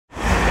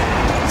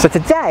So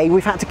today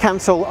we've had to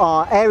cancel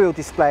our aerial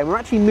display and we're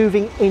actually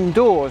moving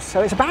indoors.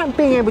 So it's about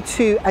being able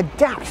to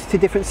adapt to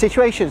different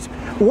situations.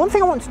 One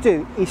thing I want to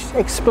do is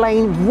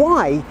explain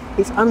why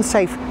it's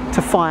unsafe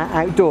to fire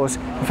outdoors.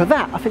 And for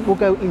that, I think we'll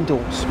go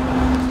indoors.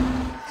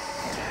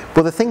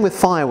 Well, the thing with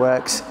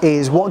fireworks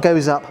is what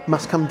goes up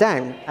must come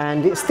down,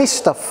 and it's this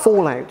stuff,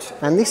 fallout,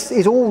 and this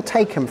is all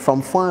taken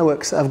from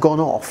fireworks that have gone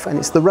off, and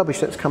it's the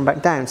rubbish that's come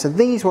back down. So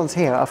these ones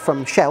here are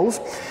from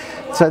shells.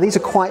 So these are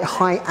quite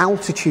high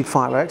altitude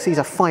fireworks. These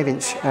are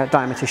 5-inch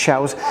diameter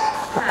shells,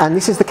 and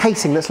this is the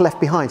casing that's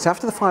left behind. So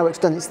after the firework's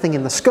done its thing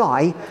in the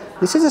sky,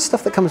 this is the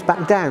stuff that comes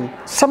back down.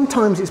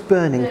 Sometimes it's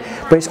burning,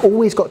 but it's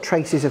always got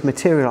traces of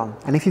material on.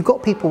 And if you've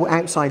got people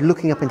outside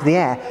looking up into the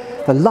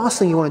air, the last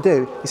thing you want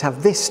to do is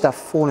have this stuff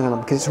falling on them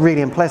because it's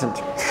really unpleasant.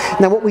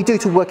 Now what we do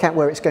to work out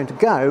where it's going to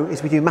go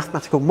is we do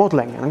mathematical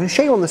modelling. And I'm going to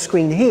show you on the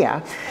screen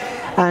here,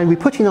 and we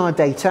put in our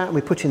data,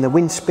 we put in the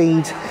wind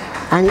speed,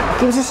 and it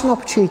gives us an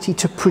opportunity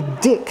to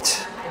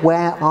predict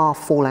where our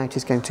fallout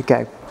is going to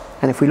go.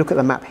 And if we look at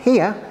the map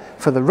here,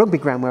 for the rugby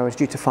ground where I was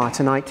due to fire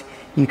tonight,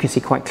 you can see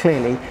quite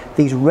clearly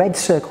these red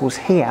circles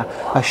here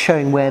are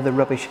showing where the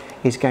rubbish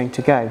is going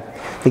to go.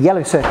 The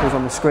yellow circles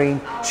on the screen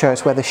show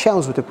us where the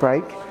shells would have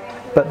broke,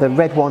 but the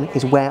red one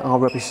is where our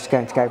rubbish is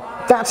going to go.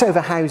 That's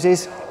over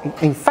houses.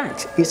 In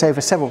fact, it's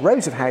over several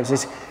rows of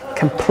houses.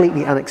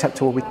 Completely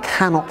unacceptable. We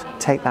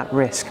cannot take that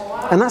risk.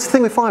 And that's the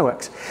thing with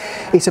fireworks.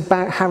 It's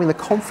about having the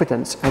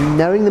confidence and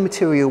knowing the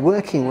material you're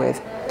working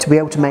with to be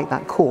able to make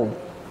that call.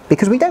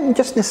 Because we don't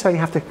just necessarily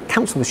have to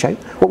cancel the show.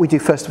 What we do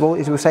first of all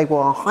is we'll say,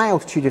 well, our high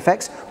altitude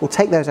effects, we'll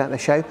take those out of the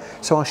show,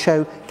 so our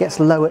show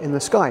gets lower in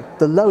the sky.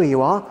 The lower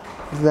you are,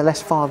 the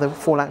less far the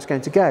fallout's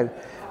going to go.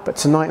 But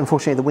tonight,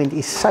 unfortunately, the wind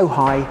is so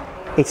high,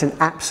 it's an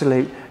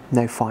absolute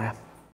no fire.